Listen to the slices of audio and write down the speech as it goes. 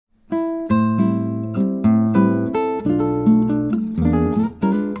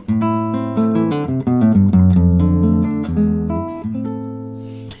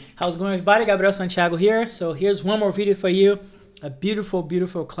How's it going, everybody? Gabriel, Santiago here. So here's one more video for you. A beautiful,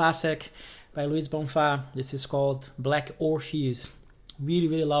 beautiful classic by Luis Bonfá. This is called Black Orpheus. Really,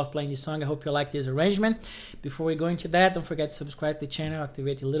 really love playing this song. I hope you like this arrangement. Before we go into that, don't forget to subscribe to the channel,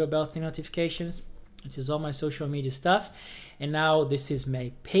 activate the little bell thing notifications. This is all my social media stuff. And now this is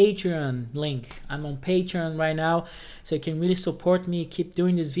my Patreon link. I'm on Patreon right now, so you can really support me, keep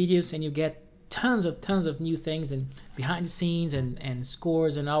doing these videos, and you get tons of new things and behind the scenes and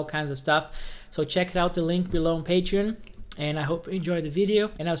scores and all kinds of stuff. So check it out, the link below on Patreon. And I hope you enjoyed the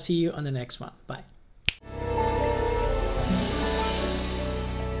video, and I'll see you on the next one. Bye.